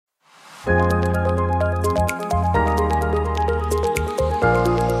Hello,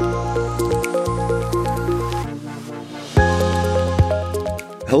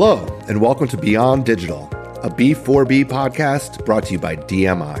 and welcome to Beyond Digital, a B4B podcast brought to you by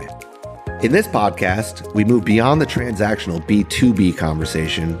DMI. In this podcast, we move beyond the transactional B2B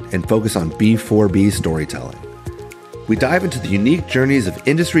conversation and focus on B4B storytelling. We dive into the unique journeys of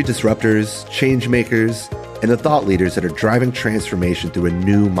industry disruptors, change makers, and the thought leaders that are driving transformation through a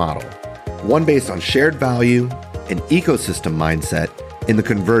new model, one based on shared value and ecosystem mindset in the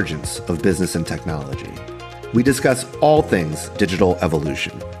convergence of business and technology. We discuss all things digital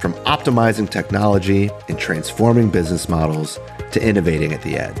evolution, from optimizing technology and transforming business models to innovating at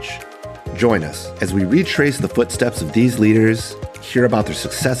the edge. Join us as we retrace the footsteps of these leaders, hear about their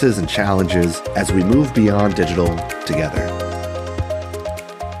successes and challenges as we move beyond digital together.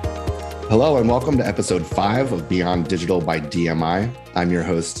 Hello, and welcome to episode 5 of Beyond Digital by DMI. I'm your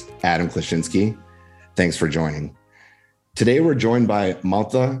host, Adam Klashinsky. Thanks for joining. Today, we're joined by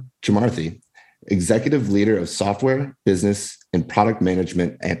Mamta Chowdhury, Executive Leader of Software, Business, and Product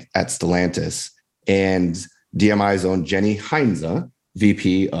Management at Stellantis, and DMI's own Jenny Heinze,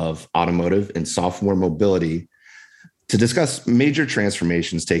 VP of Automotive and Software Mobility, to discuss major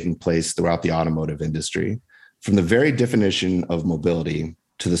transformations taking place throughout the automotive industry, from the very definition of mobility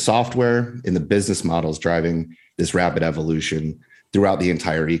to the software and the business models driving this rapid evolution throughout the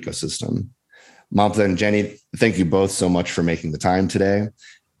entire ecosystem. Mamta and Jenny, thank you both so much for making the time today.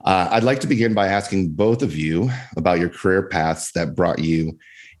 I'd like to begin by asking both of you about your career paths that brought you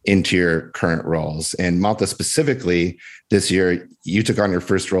into your current roles. And Mamta, specifically, this year, you took on your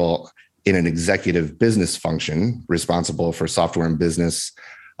first role in an executive business function responsible for software business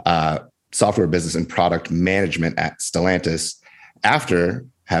and product management at Stellantis, after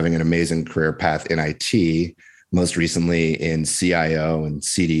having an amazing career path in IT, most recently in CIO and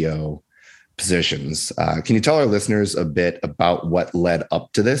CDO positions. Can you tell our listeners a bit about what led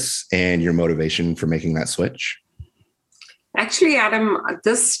up to this and your motivation for making that switch? Actually, Adam,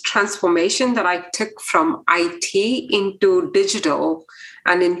 this transformation that I took from IT into digital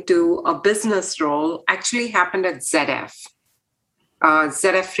and into a business role actually happened at ZF.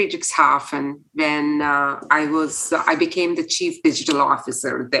 ZF Friedrichshafen, when I became the Chief Digital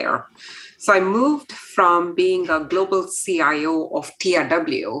Officer there. So I moved from being a global CIO of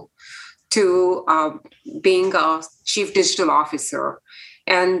TRW to being a Chief Digital Officer.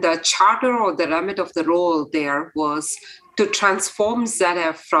 And the charter or the remit of the role there was to transform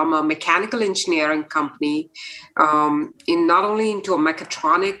ZF from a mechanical engineering company in not only into a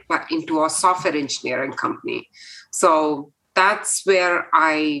mechatronic, but into a software engineering company. So that's where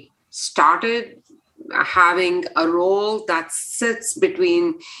I started having a role that sits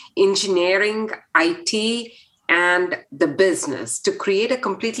between engineering, IT, and the business to create a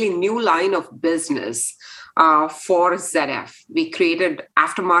completely new line of business for ZF. We created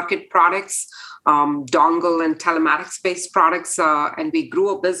aftermarket products, dongle and telematics-based products, and we grew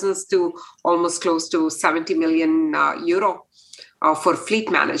a business to almost close to 70 million euro for fleet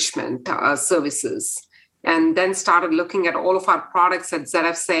management services. And then started looking at all of our products at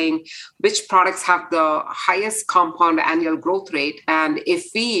ZF, saying which products have the highest compound annual growth rate, and if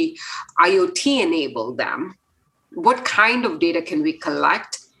we IoT enable them, what kind of data can we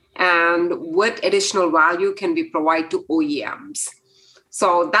collect and what additional value can we provide to OEMs?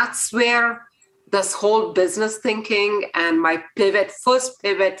 So that's where this whole business thinking and my first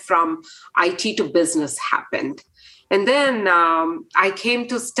pivot from IT to business happened. And then I came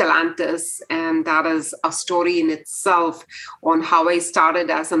to Stellantis, and that is a story in itself on how I started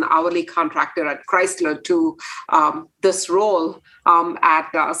as an hourly contractor at Chrysler to this role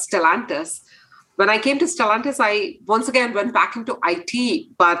at Stellantis. When I came to Stellantis, I once again went back into IT.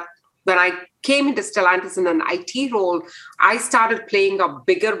 But when I came into Stellantis in an IT role, I started playing a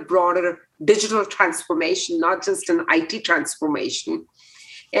bigger, broader digital transformation, not just an IT transformation.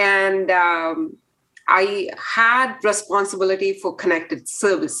 And I had responsibility for connected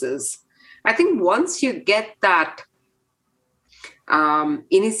services. I think once you get that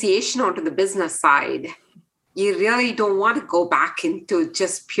initiation onto the business side, you really don't want to go back into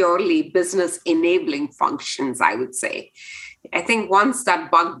just purely business enabling functions, I would say. I think once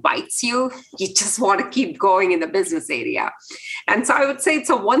that bug bites you, you just want to keep going in the business area. And so I would say it's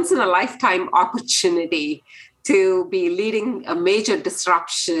a once in a lifetime opportunity to be leading a major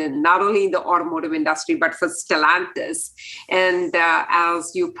disruption, not only in the automotive industry, but for Stellantis. And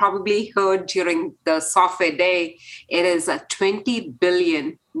as you probably heard during the software day, it is a 20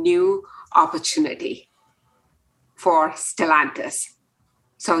 billion new opportunity for Stellantis.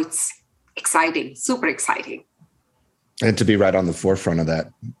 So it's exciting, super exciting. And to be right on the forefront of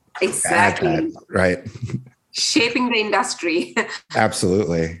that Exactly. Right. Shaping the industry.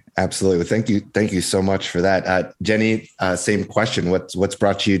 Absolutely. Thank you so much for that. Jenny, same question. What's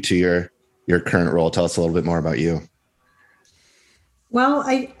brought you to your current role? Tell us a little bit more about you. Well,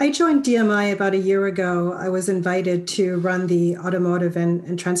 I joined DMI about a year ago. I was invited to run the automotive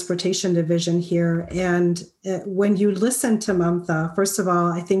and transportation division here. And when you listen to Mamta, first of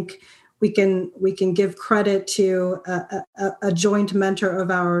all, I think we can give credit to a joint mentor of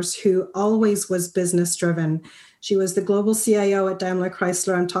ours who always was business driven. She was the global CIO at Daimler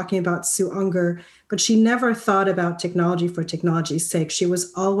Chrysler. I'm talking about Sue Unger, but she never thought about technology for technology's sake. She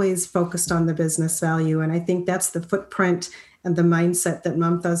was always focused on the business value. And I think that's the footprint and the mindset that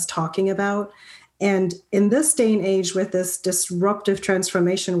Mamta is talking about. And in this day and age, with this disruptive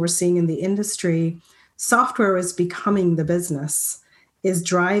transformation we're seeing in the industry, software is becoming the business, is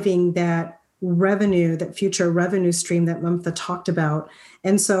driving that revenue, that future revenue stream that Mamta talked about.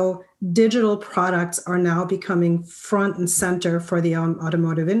 And so digital products are now becoming front and center for the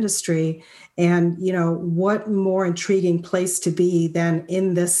automotive industry. And, what more intriguing place to be than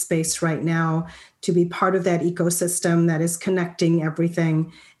in this space right now, to be part of that ecosystem that is connecting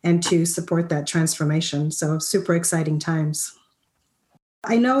everything and to support that transformation. So super exciting times.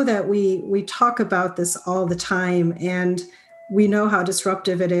 I know that we talk about this all the time, and we know how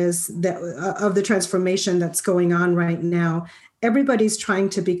disruptive it is of the transformation that's going on right now. Everybody's trying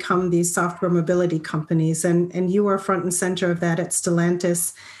to become these software mobility companies, and you are front and center of that at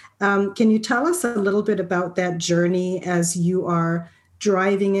Stellantis. Can you tell us a little bit about that journey as you are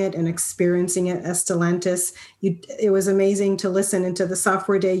driving it and experiencing it as Stellantis? It was amazing to listen into the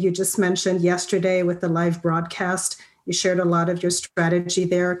software day you just mentioned yesterday with the live broadcast. You shared a lot of your strategy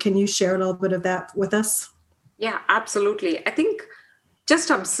there. Can you share a little bit of that with us? Yeah, absolutely. I think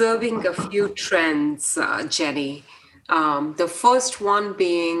just observing a few trends, Jenny. The first one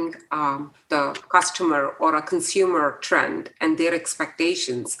being the customer or a consumer trend and their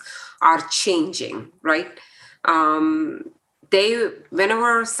expectations are changing, right?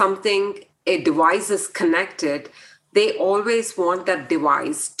 Whenever a device is connected, they always want that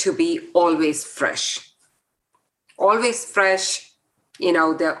device to be always fresh. Always fresh.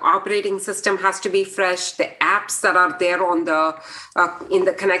 The operating system has to be fresh. The apps that are there on in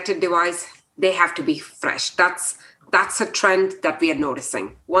the connected device, they have to be fresh. That's a trend that we are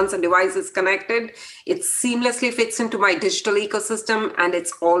noticing. Once a device is connected, it seamlessly fits into my digital ecosystem and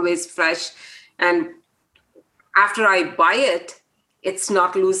it's always fresh. And after I buy it, it's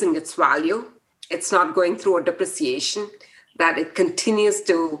not losing its value. It's not going through a depreciation, that it continues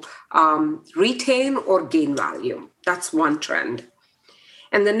to retain or gain value. That's one trend.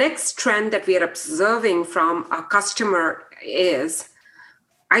 And the next trend that we are observing from a customer is,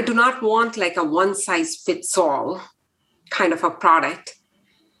 I do not want like a one-size-fits-all kind of a product.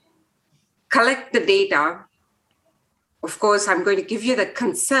 Collect the data. Of course, I'm going to give you the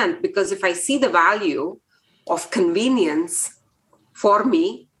consent because if I see the value of convenience for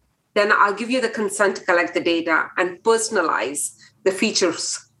me, then I'll give you the consent to collect the data and personalize the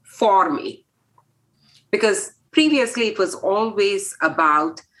features for me. Because previously, it was always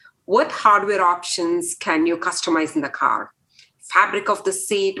about what hardware options can you customize in the car? Fabric of the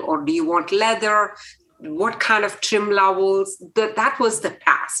seat, or do you want leather? What kind of trim levels? That was the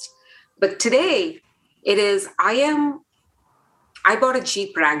past. But today, it is, I bought a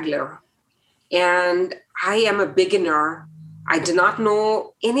Jeep Wrangler, and I am a beginner. I do not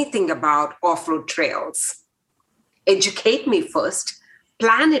know anything about off-road trails. Educate me first,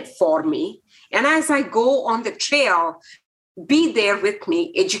 plan it for me. And as I go on the trail, be there with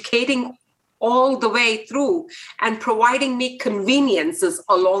me, educating all the way through and providing me conveniences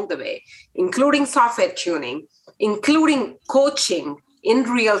along the way, including software tuning, including coaching in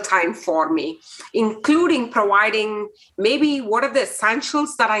real time for me, including providing maybe what are the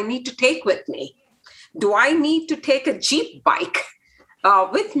essentials that I need to take with me. Do I need to take a Jeep bike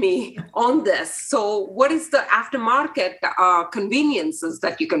with me on this? So what is the aftermarket conveniences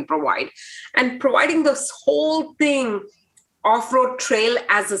that you can provide? And providing this whole thing, off-road trail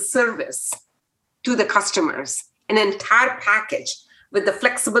as a service to the customers, an entire package with the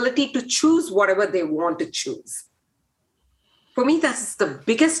flexibility to choose whatever they want to choose. For me, that's the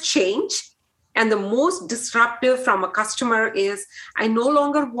biggest change. And the most disruptive from a customer is I no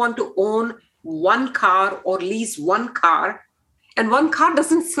longer want to own one car or lease one car. And one car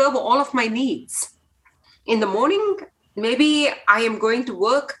doesn't serve all of my needs. In the morning, maybe I am going to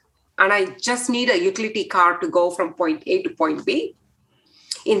work and I just need a utility car to go from point A to point B.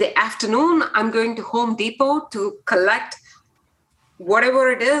 In the afternoon, I'm going to Home Depot to collect whatever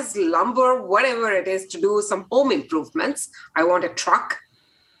it is, lumber, whatever it is, to do some home improvements. I want a truck.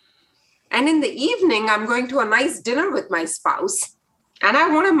 And in the evening, I'm going to a nice dinner with my spouse, and I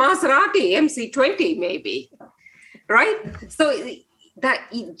want a Maserati MC20 maybe, right? So that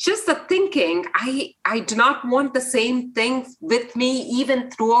just the thinking, I do not want the same thing with me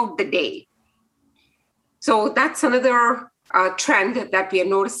even throughout the day. So that's another trend that we are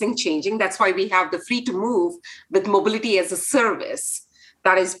noticing changing. That's why we have the free to move with mobility as a service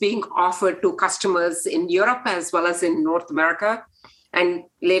that is being offered to customers in Europe as well as in North America. And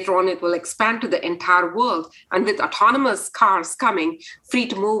later on, it will expand to the entire world. And with autonomous cars coming, free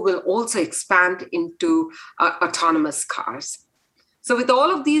to move will also expand into autonomous cars. So with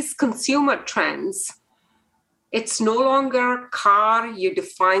all of these consumer trends, it's no longer car you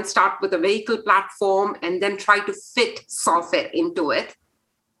define, start with a vehicle platform, and then try to fit software into it.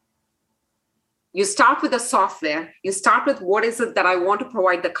 You start with the software, you start with what is it that I want to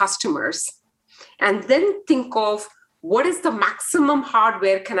provide the customers, and then think of what is the maximum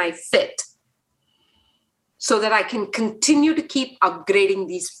hardware can I fit so that I can continue to keep upgrading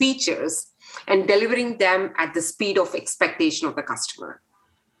these features and delivering them at the speed of expectation of the customer.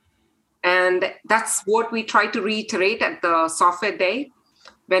 And that's what we try to reiterate at the software day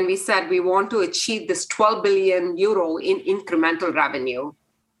when we said we want to achieve this 12 billion euro in incremental revenue.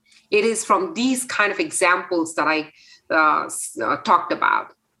 It is from these kind of examples that I talked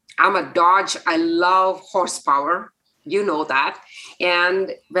about. I'm a Dodge. I love horsepower. You know that.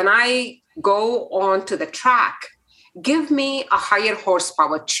 And when I go on to the track, give me a higher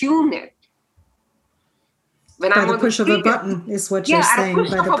horsepower, tune it. By the push of a button is what you're saying.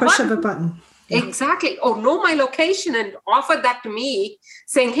 By the push of a button. Yeah. Exactly. Or know my location and offer that to me,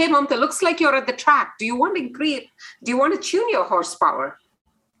 saying, hey, Mamta, looks like you're at the track. Do you want to tune your horsepower?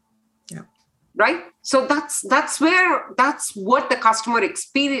 Yeah. Right? So that's what the customer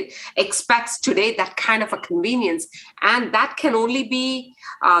expects today, that kind of a convenience. And that can only be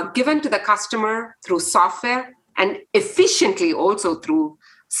given to the customer through software and efficiently also through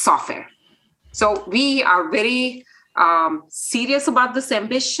software. So we are very serious about this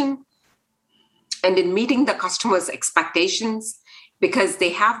ambition and in meeting the customer's expectations, because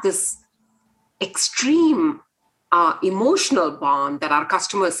they have this extreme emotional bond that our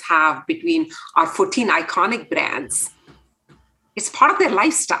customers have between our 14 iconic brands. It's part of their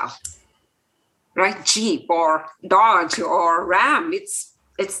lifestyle, right? Jeep or Dodge or Ram,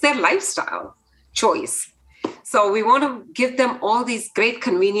 it's their lifestyle choice. So we want to give them all these great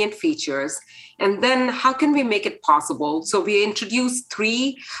convenient features. And then how can we make it possible? So we introduced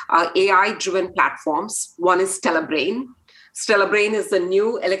 3 AI-driven platforms. One is Stellar Brain. Stellar Brain is the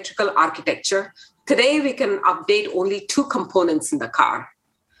new electrical architecture. Today, we can update only 2 components in the car.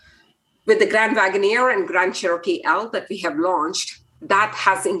 With the Grand Wagoneer and Grand Cherokee L that we have launched, that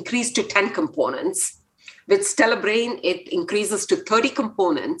has increased to 10 components. With Stellar Brain, it increases to 30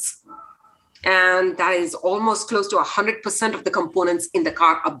 components. And that is almost close to 100% of the components in the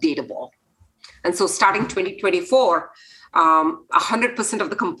car updatable. And so starting 2024, 100% of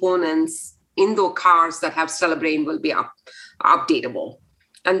the components in those cars that have Stellar Brain will be updatable.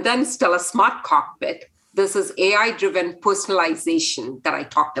 And then Stellar Smart Cockpit. This is AI-driven personalization that I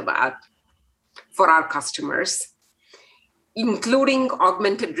talked about for our customers, including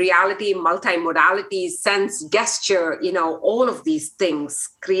augmented reality, multimodality, sense, gesture, all of these things,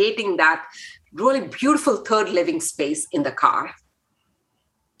 creating that really beautiful third living space in the car.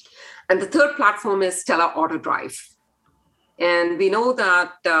 And the third platform is Stellar Auto Drive. And we know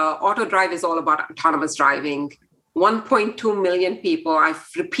that auto drive is all about autonomous driving. 1.2 million people, I've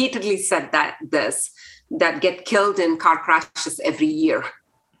repeatedly said that get killed in car crashes every year.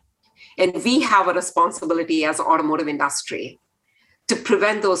 And we have a responsibility as automotive industry to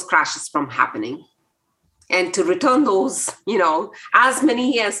prevent those crashes from happening and to return those, as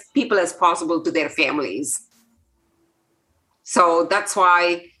many as people as possible to their families. So that's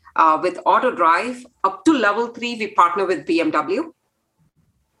why with Auto Drive, up to level 3, we partner with BMW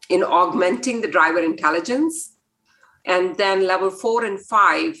in augmenting the driver intelligence. And then level 4 and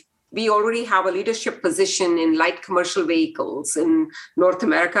 5, we already have a leadership position in light commercial vehicles in North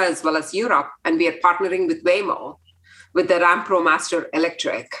America as well as Europe. And we are partnering with Waymo, with the Ram ProMaster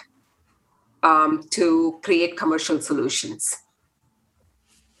Electric, to create commercial solutions.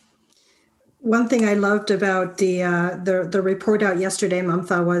 One thing I loved about the report out yesterday,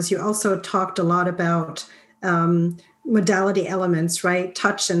 Mamta, was you also talked a lot about modality elements, right?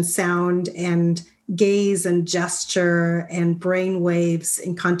 Touch and sound and gaze and gesture and brain waves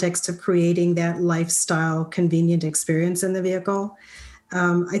in context of creating that lifestyle convenient experience in the vehicle.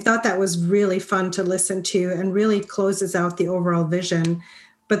 I thought that was really fun to listen to and really closes out the overall vision.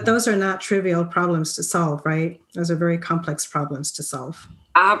 But those are not trivial problems to solve, right? Those are very complex problems to solve.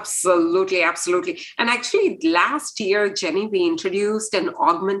 Absolutely, absolutely. And actually, last year, Jenny, we introduced an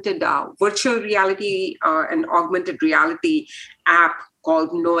augmented virtual reality and augmented reality app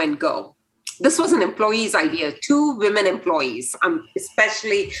called Know and Go. This was an employee's idea, 2 women employees. I'm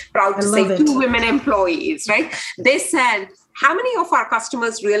especially proud to say 2 women employees, right? They said, how many of our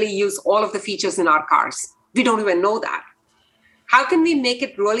customers really use all of the features in our cars? We don't even know that. How can we make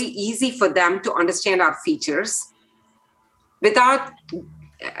it really easy for them to understand our features without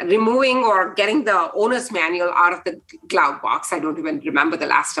removing or getting the owner's manual out of the glove box? I don't even remember the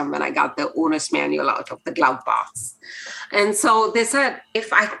last time when I got the owner's manual out of the glove box. And so they said,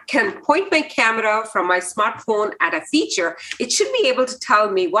 if I can point my camera from my smartphone at a feature, it should be able to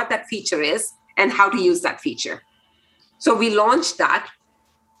tell me what that feature is and how to use that feature. So we launched that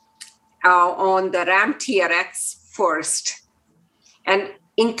on the Ram TRX first, and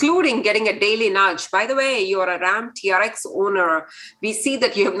including getting a daily nudge. By the way, you're a Ram TRX owner. We see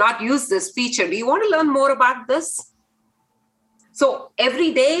that you have not used this feature. Do you want to learn more about this? So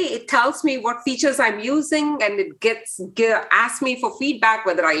every day it tells me what features I'm using, and it asks me for feedback,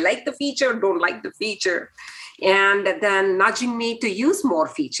 whether I like the feature or don't like the feature, and then nudging me to use more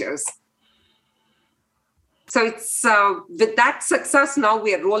features. So it's with that success, now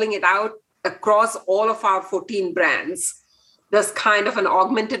we are rolling it out across all of our 14 brands. There's kind of an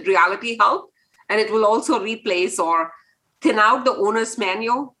augmented reality help, and it will also replace or thin out the owner's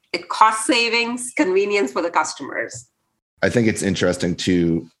manual. It cost savings, convenience for the customers. I think it's interesting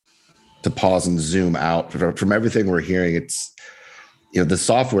to pause and zoom out from everything we're hearing. It's, the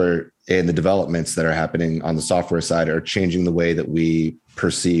software and the developments that are happening on the software side are changing the way that we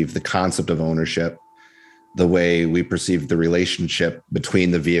perceive the concept of ownership, the way we perceive the relationship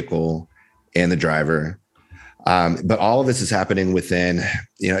between the vehicle and the driver. But all of this is happening within,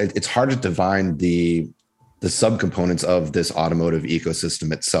 it's hard to define the subcomponents of this automotive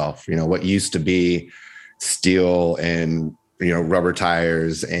ecosystem itself. What used to be steel and, rubber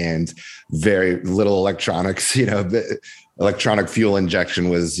tires and very little electronics, electronic fuel injection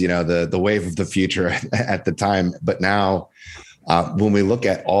was, the wave of the future at the time. But now when we look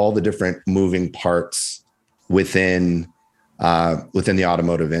at all the different moving parts within the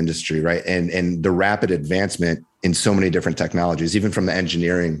automotive industry, right? And the rapid advancement in so many different technologies, even from the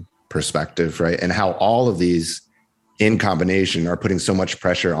engineering perspective, right? And how all of these in combination are putting so much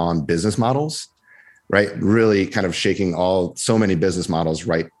pressure on business models, right? Really kind of shaking so many business models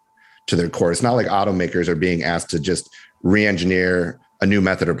right to their core. It's not like automakers are being asked to just re-engineer a new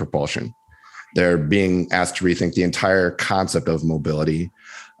method of propulsion. They're being asked to rethink the entire concept of mobility,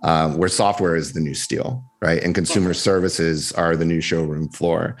 where software is the new steel, right? And consumer services are the new showroom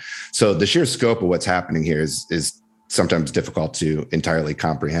floor. So the sheer scope of what's happening here is sometimes difficult to entirely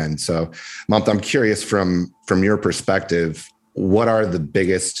comprehend. So Mamta, I'm curious from your perspective, what are the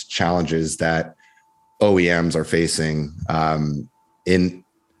biggest challenges that OEMs are facing in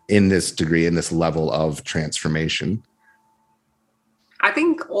this degree, in this level of transformation? I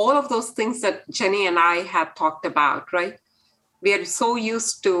think all of those things that Jenny and I have talked about, right? We are so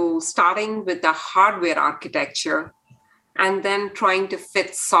used to starting with the hardware architecture and then trying to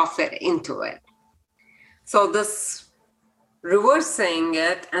fit software into it. So this reversing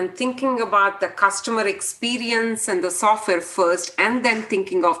it and thinking about the customer experience and the software first, and then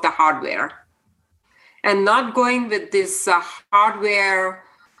thinking of the hardware, and not going with this hardware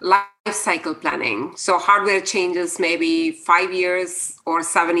life cycle planning. So hardware changes maybe 5 years or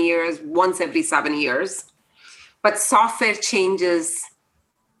 7 years, once every 7 years. But software changes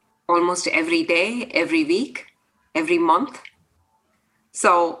almost every day, every week, every month.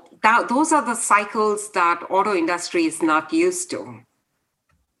 So those are the cycles that auto industry is not used to.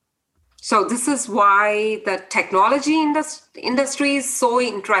 So this is why the technology industry is so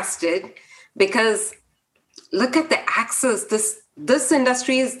interested, because look at the access. This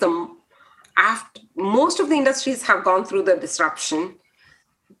industry is most of the industries have gone through the disruption.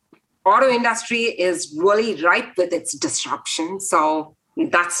 Auto industry is really ripe with its disruption. So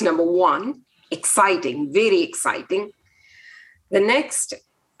that's number one. Exciting, very exciting. The next,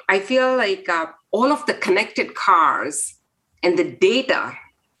 I feel like all of the connected cars and the data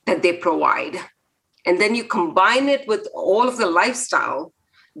that they provide, and then you combine it with all of the lifestyle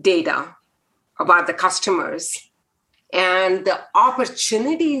data about the customers and the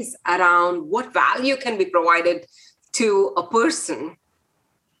opportunities around what value can be provided to a person.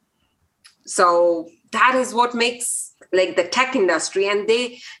 So that is what makes like the tech industry, and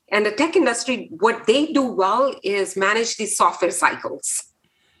the tech industry, what they do well is manage these software cycles.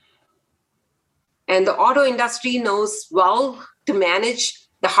 And the auto industry knows well to manage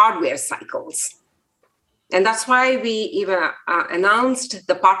the hardware cycles. And that's why we even announced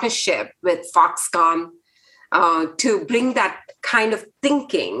the partnership with Foxconn to bring that kind of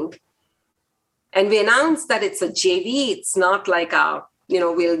thinking. And we announced that it's a JV. It's not like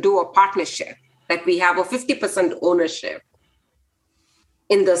we'll do a partnership, that we have a 50% ownership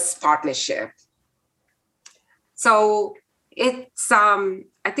in this partnership. So it's,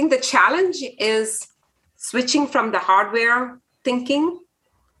 I think the challenge is switching from the hardware thinking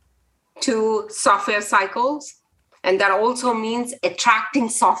to software cycles. And that also means attracting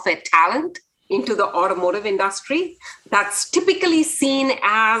software talent into the automotive industry that's typically seen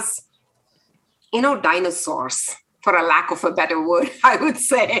as, dinosaurs, for a lack of a better word, I would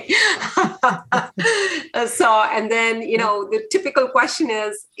say. And then, the typical question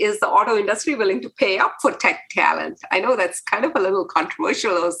is the auto industry willing to pay up for tech talent? I know that's kind of a little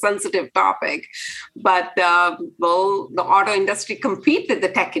controversial or sensitive topic, but, the auto industry compete with the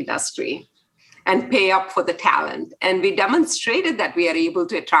tech industry and pay up for the talent. And we demonstrated that we are able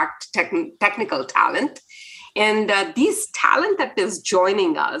to attract technical talent. And these talent that is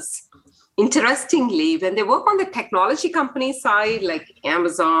joining us, interestingly, when they work on the technology company side, like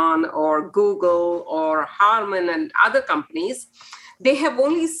Amazon or Google or Harman and other companies, they have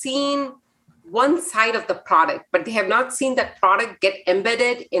only seen one side of the product, but they have not seen that product get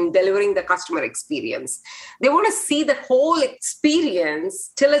embedded in delivering the customer experience. They want to see the whole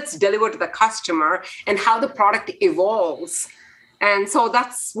experience till it's delivered to the customer and how the product evolves. And so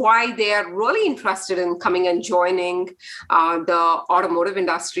that's why they are really interested in coming and joining the automotive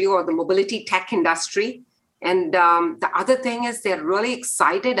industry or the mobility tech industry. And the other thing is they're really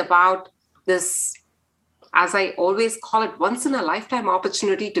excited about this, as I always call it, once in a lifetime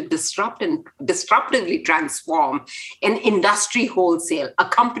opportunity to disrupt and disruptively transform an industry wholesale, a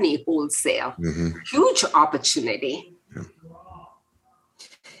company wholesale. Mm-hmm. Huge opportunity.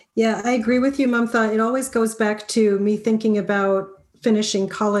 Yeah, I agree with you, Mamta. It always goes back to me thinking about finishing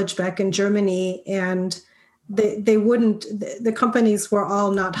college back in Germany, and the companies were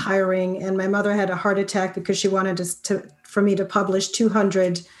all not hiring. And my mother had a heart attack because she wanted for me to publish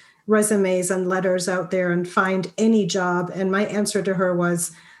 200 resumes and letters out there and find any job. And my answer to her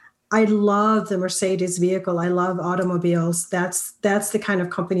was, I love the Mercedes vehicle. I love automobiles. That's the kind of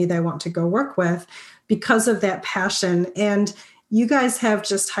company that I want to go work with because of that passion. And you guys have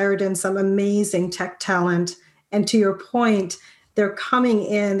just hired in some amazing tech talent. And to your point, they're coming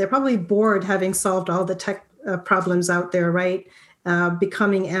in, they're probably bored having solved all the tech problems out there, right?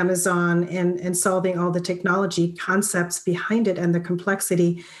 Becoming Amazon and solving all the technology concepts behind it and the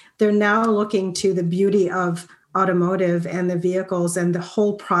complexity. They're now looking to the beauty of automotive and the vehicles and the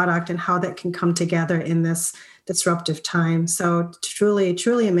whole product and how that can come together in this disruptive time. So truly,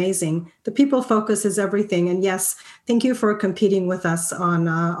 truly amazing. The people focus is everything. And yes, thank you for competing with us on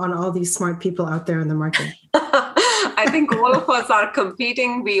all these smart people out there in the market. I think all of us are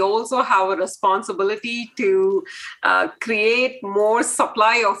competing. We also have a responsibility to create more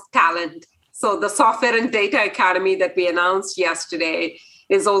supply of talent. So the Software and Data Academy that we announced yesterday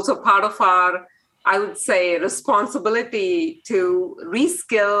is also part of our, I would say, responsibility to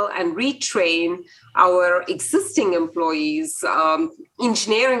reskill and retrain our existing employees,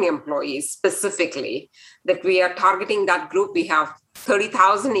 engineering employees specifically, that we are targeting that group. We have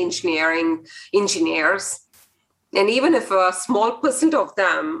 30,000 engineers. And even if a small percent of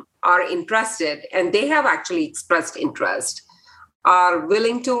them are interested, and they have actually expressed interest, are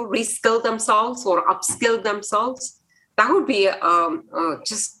willing to reskill themselves or upskill themselves, that would be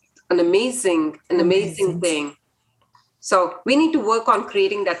just an amazing thing. So we need to work on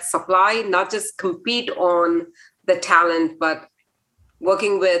creating that supply, not just compete on the talent, but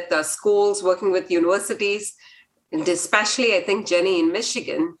working with schools, working with universities, and especially, I think, Jenny, in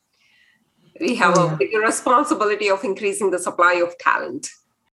Michigan, we have a bigger responsibility of increasing the supply of talent.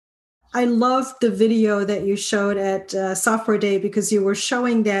 I loved the video that you showed at Software Day because you were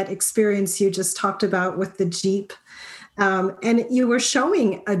showing that experience you just talked about with the Jeep. And you were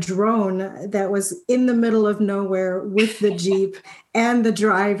showing a drone that was in the middle of nowhere with the Jeep and the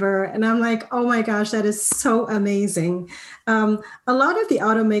driver. And I'm like, oh my gosh, that is so amazing. A lot of the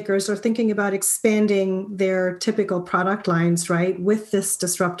automakers are thinking about expanding their typical product lines, right, with this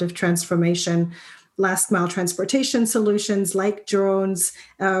disruptive transformation. Last mile transportation solutions like drones.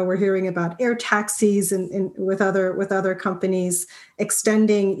 We're hearing about air taxis and with other companies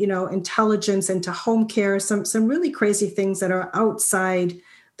extending, intelligence into home care. Some really crazy things that are outside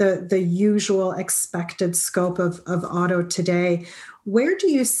the usual expected scope of auto today. Where do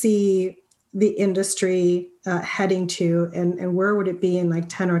you see the industry heading to, and where would it be in like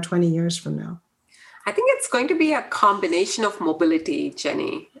 10 or 20 years from now? I think it's going to be a combination of mobility,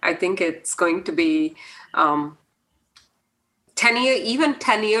 Jenny. I think it's going to be 10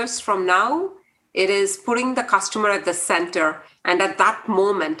 years from now, it is putting the customer at the center. And at that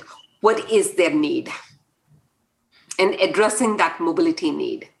moment, what is their need? And addressing that mobility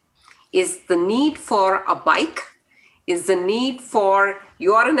need. Is the need for a bike? Is the need for,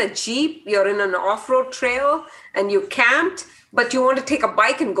 you're in a Jeep, you're in an off-road trail, and you camped, but you want to take a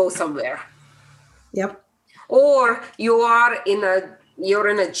bike and go somewhere. Yep. Or you're in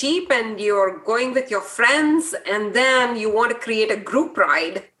a Jeep and you're going with your friends, and then you want to create a group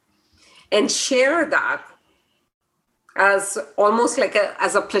ride and share that as almost like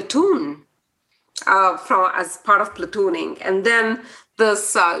as a platoon, as part of platooning. And then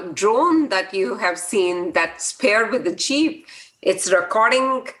this drone that you have seen that's paired with the Jeep, it's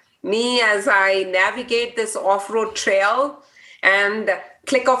recording me as I navigate this off-road trail and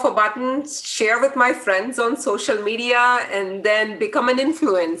click off a button, share with my friends on social media, and then become an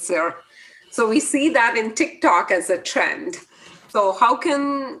influencer. So we see that in TikTok as a trend. So how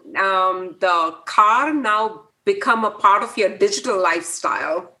can the car now become a part of your digital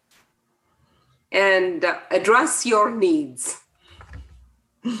lifestyle and address your needs?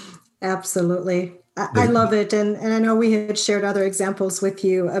 Absolutely. I love it. And I know we had shared other examples with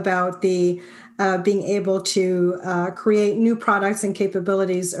you about the being able to create new products and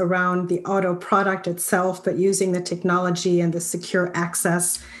capabilities around the auto product itself, but using the technology and the secure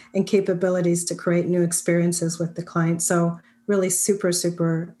access and capabilities to create new experiences with the client. So really super,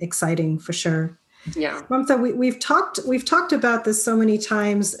 super exciting for sure. Yeah. Mamta, we've talked about this so many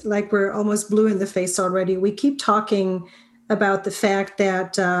times, like we're almost blue in the face already. We keep talking about the fact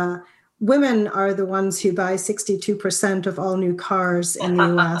that women are the ones who buy 62% of all new cars in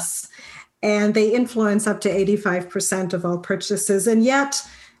the US. And they influence up to 85% of all purchases. And yet,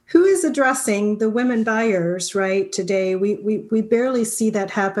 who is addressing the women buyers, right? Today, we barely see that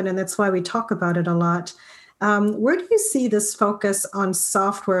happen. And that's why we talk about it a lot. Where do you see this focus on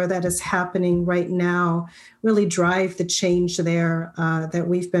software that is happening right now really drive the change there that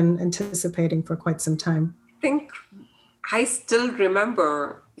we've been anticipating for quite some time? I still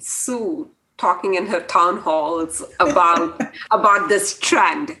remember Sue talking in her town halls about this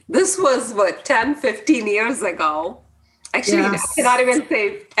trend. This was 10, 15 years ago. Actually, yes. I cannot even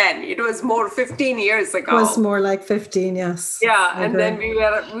say 10. It was more 15 years ago. It was more like 15, yes. Yeah, and then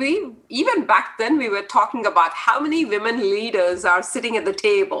we even back then we were talking about how many women leaders are sitting at the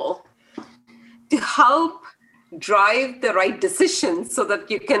table to help drive the right decisions so that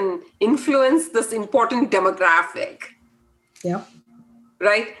you can influence this important demographic. Yeah.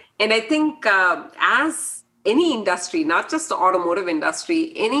 Right? And I think as any industry, not just the automotive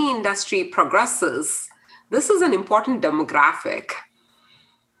industry, any industry progresses, this is an important demographic.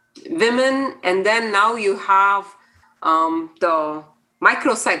 Women, and then now you have the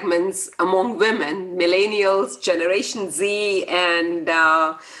micro segments among women, millennials, Generation Z, and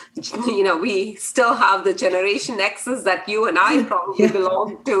we still have the Generation X's that you and I probably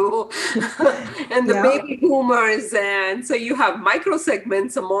belong to, and the baby boomers. And so you have micro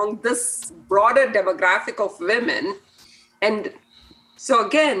segments among this broader demographic of women. And so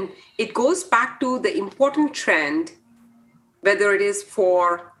again, it goes back to the important trend, whether it is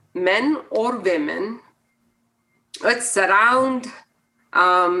for men or women, it's around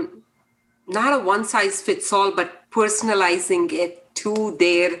not a one size fits all, but personalizing it to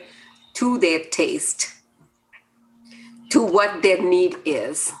their taste, to what their need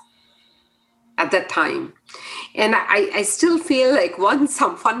is at that time. And I still feel like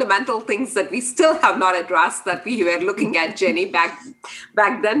some fundamental things that we still have not addressed that we were looking at, Jenny, back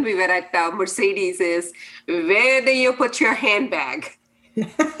then we were at Mercedes is, where do you put your handbag? A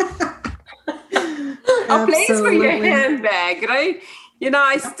place for your handbag, right?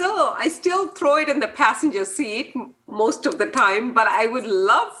 I still throw it in the passenger seat most of the time, but I would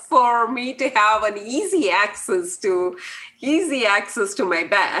love for me to have an easy access to my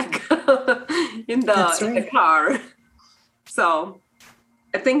bag in the car. So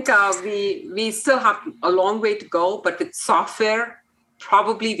I think we still have a long way to go, but with software,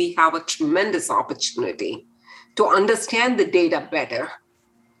 probably we have a tremendous opportunity to understand the data better,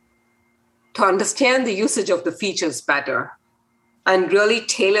 to understand the usage of the features better, and really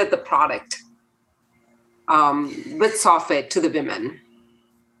tailor the product with software to the women.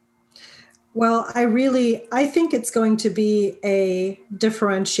 Well, I think it's going to be a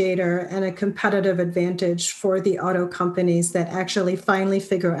differentiator and a competitive advantage for the auto companies that actually finally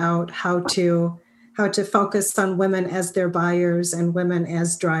figure out how to to focus on women as their buyers and women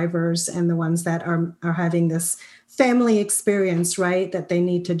as drivers and the ones that are having this family experience, right, that they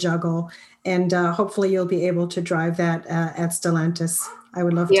need to juggle. And hopefully you'll be able to drive that at Stellantis. I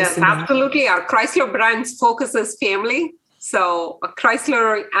would love to see that. Yes, absolutely. Our Chrysler brand's focus is family. So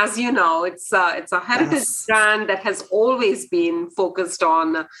Chrysler, as you know, it's a heritage brand that has always been focused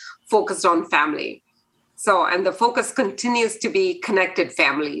on family. So, and the focus continues to be connected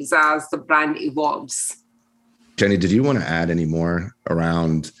families as the brand evolves. Jenny, did you want to add any more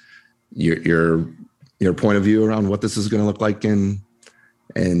around your point of view around what this is going to look like in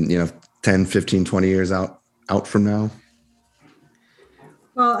 10, 15, 20 years out from now?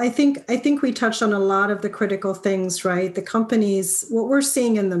 Well, I think we touched on a lot of the critical things, right? The companies, what we're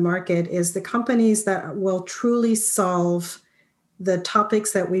seeing in the market is the companies that will truly solve the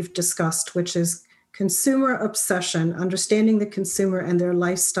topics that we've discussed, which is consumer obsession, understanding the consumer and their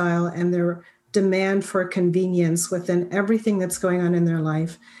lifestyle and their demand for convenience within everything that's going on in their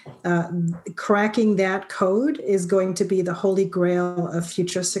life. Cracking that code is going to be the holy grail of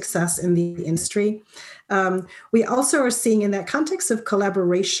future success in the industry. We also are seeing, in that context of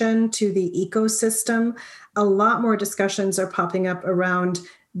collaboration to the ecosystem, a lot more discussions are popping up around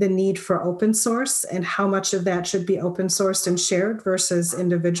the need for open source and how much of that should be open sourced and shared versus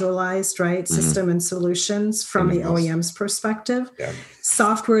individualized, right? Mm-hmm. System and solutions from the OEM's perspective. Yeah.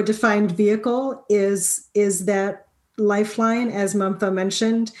 Software-defined vehicle is that lifeline, as Mamta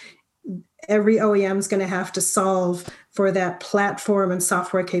mentioned. Every OEM is going to have to solve for that platform and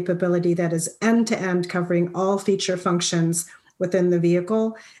software capability that is end-to-end, covering all feature functions within the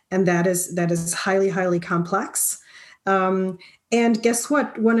vehicle. And that is highly, highly complex. And guess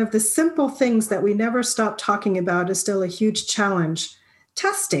what? One of the simple things that we never stop talking about is still a huge challenge: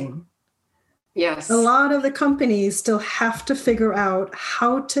 testing. Yes. A lot of the companies still have to figure out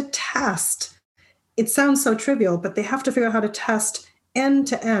how to test. It sounds so trivial, but they have to figure out how to test end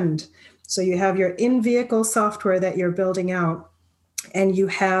to end. So you have your in-vehicle software that you're building out, and you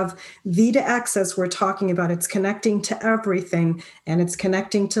have V2X, we're talking about. It's connecting to everything, and it's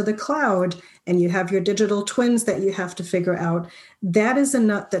connecting to the cloud, and you have your digital twins that you have to figure out. That is a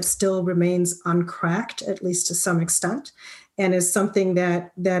nut that still remains uncracked, at least to some extent, and is something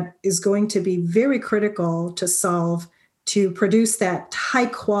that is going to be very critical to solve, to produce that high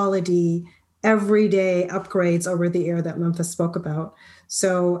quality, everyday upgrades over the air that Mamta spoke about.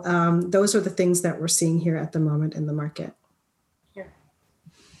 So those are the things that we're seeing here at the moment in the market.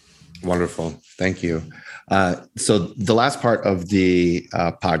 Wonderful. Thank you. So the last part of the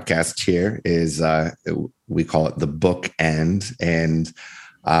podcast here is we call it the book end, and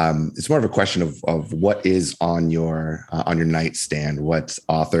it's more of a question of what is on your nightstand. What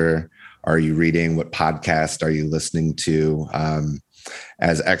author are you reading? What podcast are you listening to?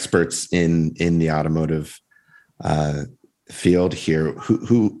 As experts in the automotive field here,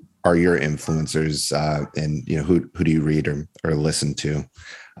 who are your influencers, and who do you read or listen to?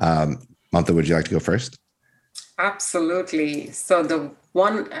 Mamta, would you like to go first? Absolutely. So the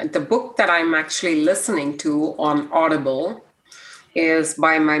book that I'm actually listening to on Audible is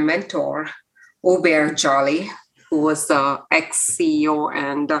by my mentor, Hubert Joly, who was the ex-CEO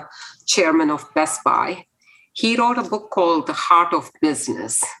and chairman of Best Buy. He wrote a book called The Heart of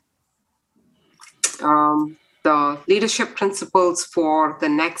Business, the leadership principles for the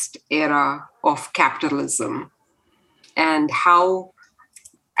next era of capitalism, and how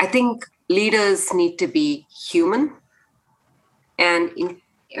I think leaders need to be human and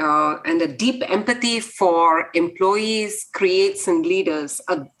a deep empathy for employees creates in leaders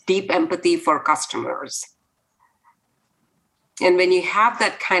a deep empathy for customers. And when you have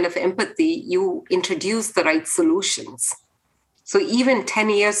that kind of empathy, you introduce the right solutions. So even 10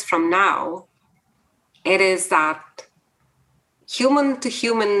 years from now, it is that human to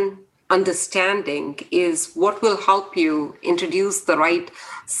human understanding is what will help you introduce the right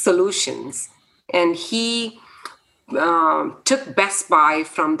solutions. And he took Best Buy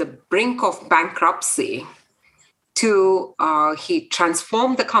from the brink of bankruptcy to he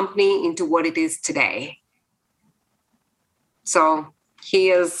transformed the company into what it is today. So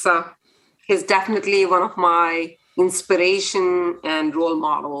he's definitely one of my inspiration and role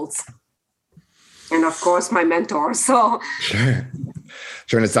models. And of course, my mentor. So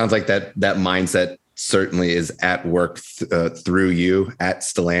Sure. And it sounds like that mindset certainly is at work through you at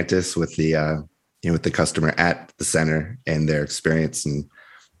Stellantis with the with the customer at the center and their experience and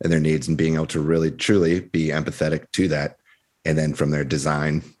their needs, and being able to really truly be empathetic to that, and then from their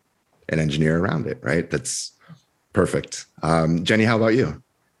design and engineer around it. Right. That's perfect. Jenny, how about you?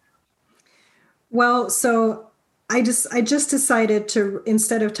 Well, so I just decided to,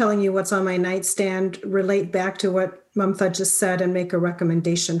 instead of telling you what's on my nightstand, relate back to what Mamta just said and make a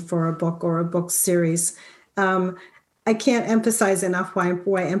recommendation for a book or a book series. I can't emphasize enough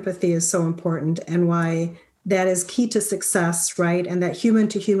why empathy is so important and why that is key to success, right? And that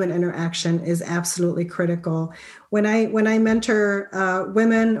human-to-human interaction is absolutely critical. When I mentor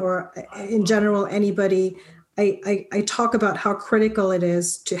women, or in general anybody, I talk about how critical it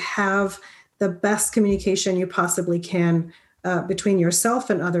is to have the best communication you possibly can between yourself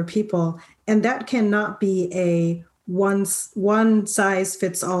and other people, and that cannot be a one size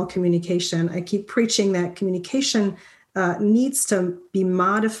fits all communication. I keep preaching that communication needs to be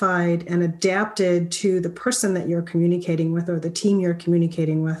modified and adapted to the person that you're communicating with or the team you're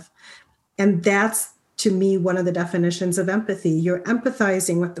communicating with. And that's, to me, one of the definitions of empathy. You're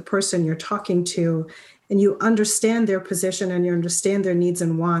empathizing with the person you're talking to, and you understand their position and you understand their needs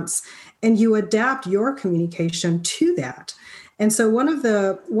and wants, and you adapt your communication to that. And so one of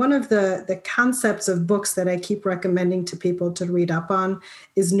the concepts of books that I keep recommending to people to read up on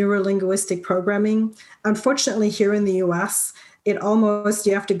is neurolinguistic programming. Unfortunately, here in the US, it almost,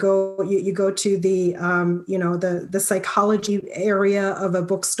 you have to go, you go to the, the psychology area of a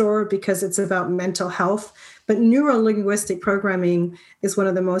bookstore because it's about mental health. But neurolinguistic programming is one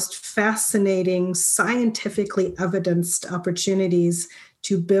of the most fascinating, scientifically evidenced opportunities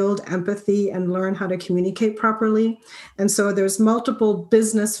to build empathy and learn how to communicate properly. And so there's multiple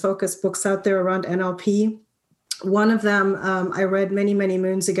business-focused books out there around NLP. One of them I read many, many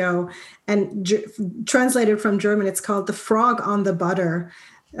moons ago, and translated from German, it's called The Frog on the Butter,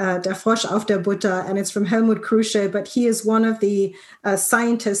 Der Frosch auf der Butter, and it's from Helmut Krusche, but he is one of the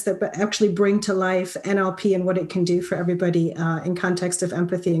scientists that actually bring to life NLP and what it can do for everybody in context of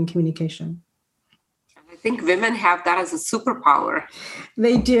empathy and communication. I think women have that as a superpower.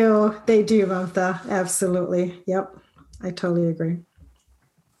 They do, Mamta. Absolutely. Yep. I totally agree.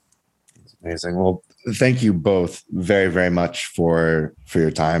 That's amazing. Well, thank you both very, very much for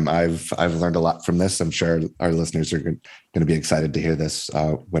your time. I've learned a lot from this. I'm sure our listeners are going to be excited to hear this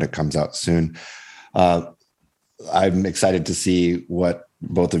when it comes out soon. I'm excited to see what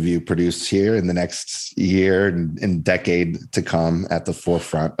both of you produce here in the next year and decade to come, at the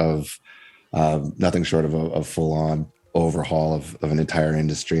forefront of nothing short of a full-on overhaul of an entire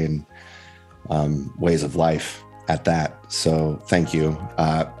industry and ways of life at that. So thank you.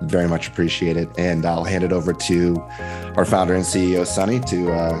 Very much appreciate it. And I'll hand it over to our founder and CEO, Sunny,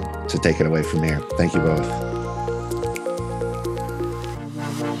 to take it away from here. Thank you both.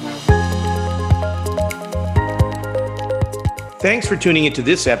 Thanks for tuning into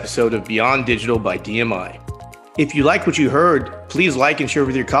this episode of Beyond Digital by DMI. If you like what you heard, please like and share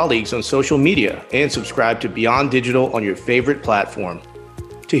with your colleagues on social media and subscribe to Beyond Digital on your favorite platform.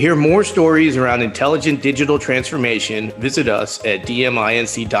 To hear more stories around intelligent digital transformation, visit us at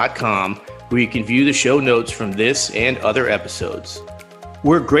dminc.com, where you can view the show notes from this and other episodes.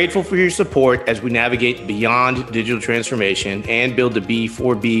 We're grateful for your support as we navigate beyond digital transformation and build the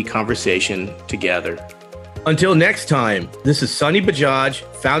B4B conversation together. Until next time, this is Sunny Bajaj,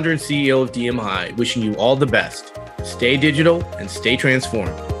 founder and CEO of DMI, wishing you all the best. Stay digital and stay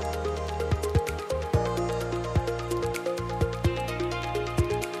transformed.